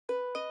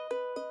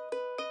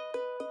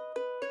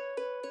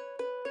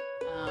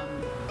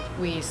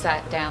We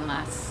sat down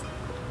last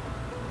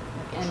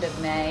end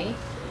of May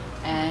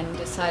and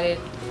decided,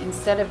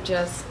 instead of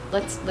just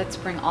let's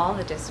bring all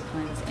the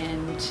disciplines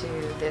into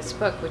this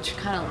book, which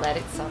kind of led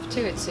itself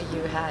to it. So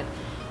you had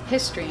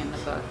history in the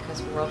book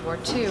because of World War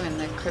II and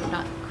the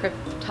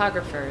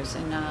cryptographers,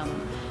 and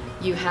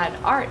you had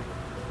art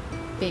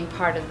being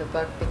part of the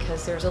book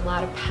because there's a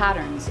lot of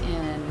patterns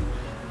in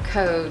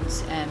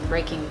codes and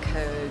breaking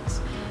codes.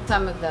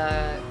 Some of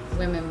the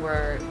women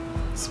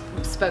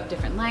spoke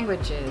different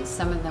languages,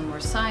 some of them were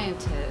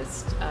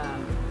scientists,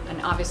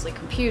 and obviously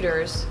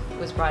computers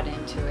was brought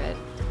into it.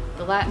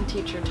 The Latin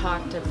teacher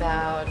talked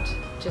about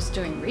just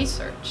doing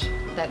research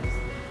that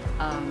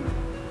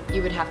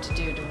you would have to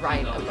do to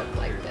write a book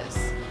like this.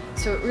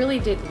 So it really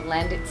did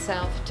lend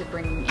itself to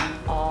bringing in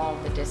all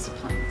the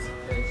disciplines.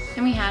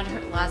 And we had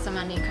Liza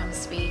Mundy come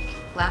speak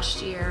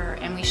last year,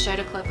 and we showed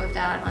a clip of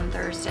that on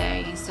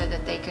Thursday so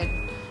that they could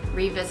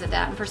revisit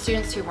that. And for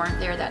students who weren't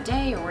there that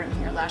day or weren't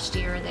here last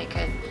year, they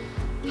could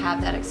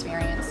have that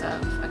experience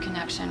of a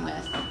connection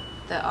with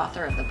the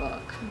author of the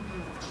book.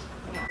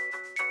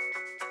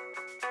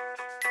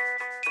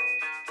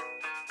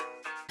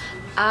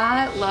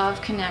 I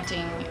love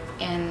connecting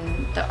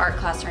in the art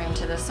classroom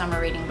to the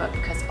summer reading book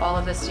because all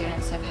of the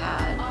students have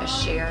had a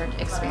shared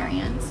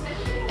experience.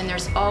 And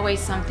there's always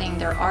something,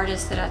 there are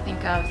artists that I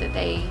think of that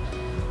they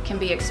can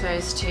be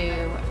exposed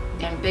to,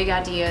 and big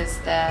ideas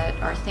that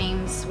are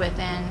themes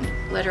within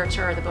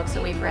literature or the books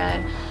that we've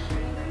read.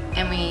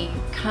 And we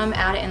come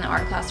at it in the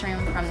art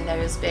classroom from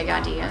those big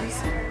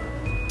ideas.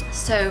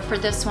 So for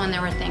this one,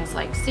 there were things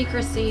like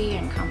secrecy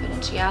and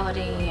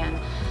confidentiality and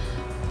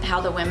how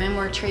the women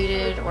were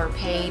treated or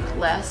paid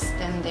less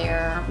than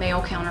their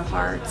male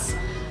counterparts.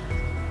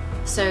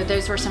 So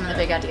those were some of the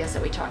big ideas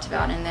that we talked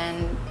about. And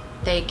then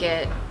they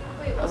get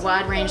a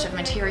wide range of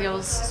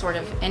materials, sort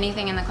of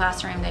anything in the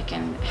classroom they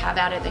can have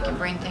at it, they can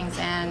bring things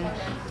in,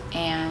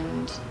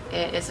 and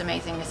it is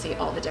amazing to see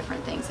all the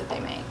different things that they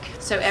make.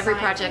 So every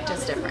project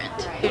is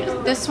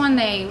different. This one,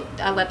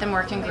 I let them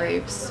work in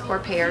groups or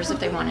pairs if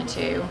they wanted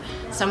to.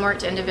 Some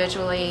worked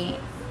individually.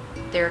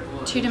 They're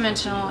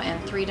two-dimensional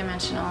and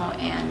three-dimensional,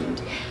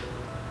 and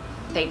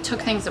they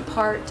took things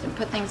apart and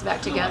put things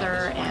back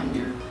together,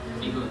 and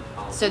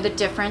so the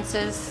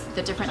differences,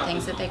 the different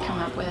things that they come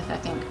up with, I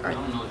think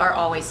are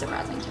always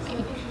surprising to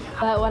me.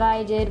 But what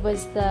I did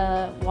was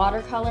the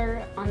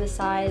watercolor on the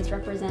sides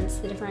represents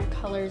the different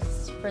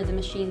colors for the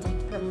machines, like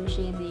the purple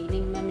machine, the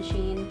Enigma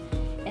machine,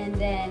 and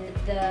then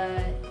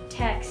the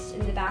text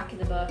in the back of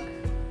the book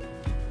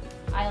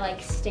I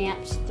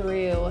stamped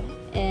through,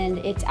 and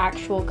it's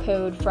actual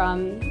code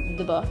from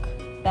the book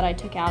that I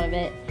took out of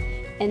it.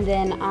 And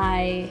then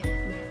I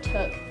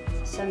took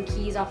some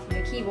keys off of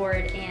the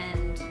keyboard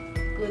and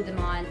glued them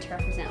on to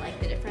represent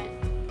the different,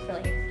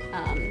 for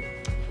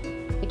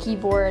the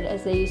keyboard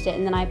as they used it.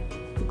 And then I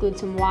glued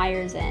some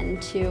wires in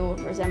to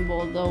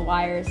resemble the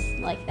wires,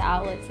 the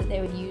outlets that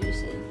they would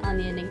use on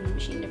the Enigma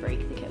machine to break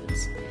the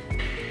codes.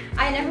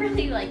 I never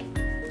really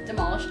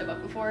demolished a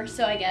book before,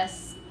 so I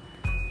guess,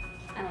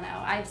 I don't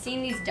know. I've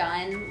seen these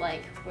done,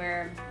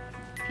 where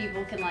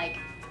people can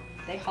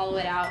they hollow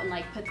it out and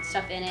put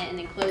stuff in it and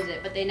then close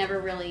it, but they never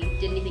really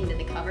did anything to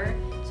the cover.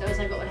 So it was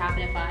what would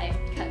happen if I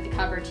cut the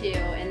cover too,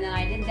 and then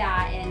I did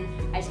that,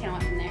 and I just kind of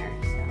went from there.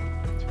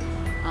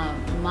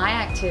 So. My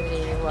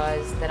activity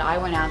was that I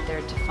went out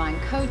there to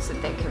find codes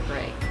that they could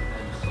break,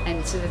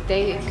 and so that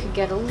they could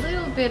get a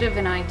little bit of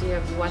an idea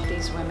of what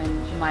these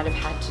women might have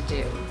had to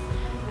do.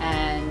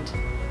 And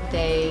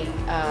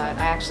I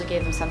actually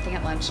gave them something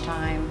at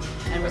lunchtime,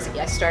 and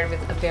I started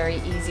with a very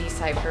easy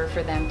cipher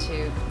for them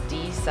to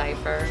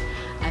decipher,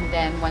 and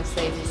then once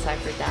they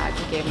deciphered that,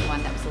 we gave them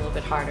one that was a little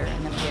bit harder,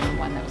 and then we gave them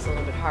one that was a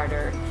little bit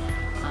harder.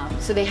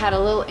 So they had a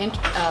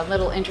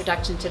little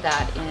introduction to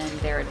that in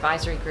their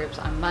advisory groups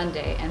on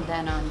Monday, and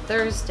then on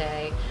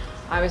Thursday,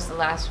 I was the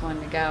last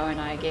one to go,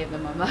 and I gave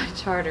them a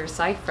much harder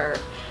cipher.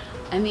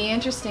 And the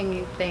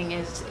interesting thing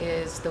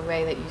is the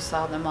way that you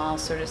saw them all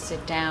sort of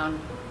sit down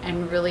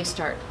and really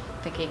start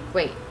thinking,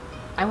 wait,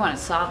 I want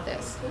to solve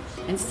this.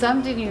 And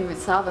some didn't even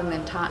solve them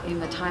in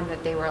the time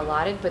that they were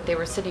allotted, but they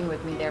were sitting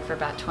with me there for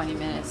about 20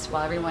 minutes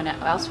while everyone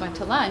else went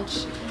to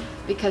lunch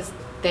because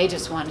they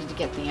just wanted to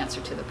get the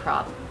answer to the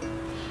problem.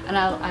 And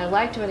I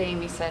liked what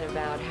Amy said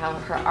about how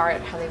her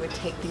art, how they would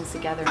take things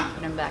together and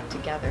put them back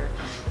together.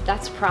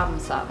 That's problem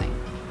solving.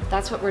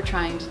 That's what we're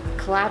trying to,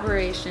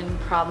 collaboration,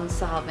 problem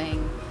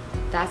solving,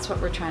 that's what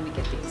we're trying to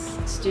get these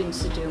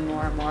students to do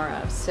more and more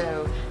of.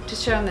 So to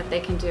show them that they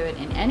can do it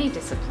in any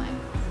discipline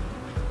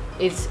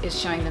is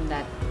showing them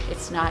that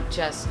it's not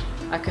just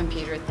a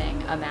computer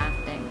thing, a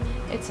math thing,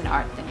 it's an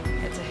art thing,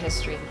 it's a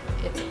history,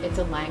 it's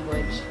a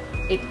language.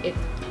 It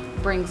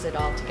brings it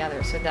all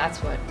together. So that's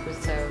what was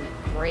so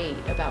great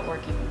about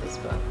working with this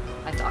book,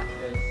 I thought.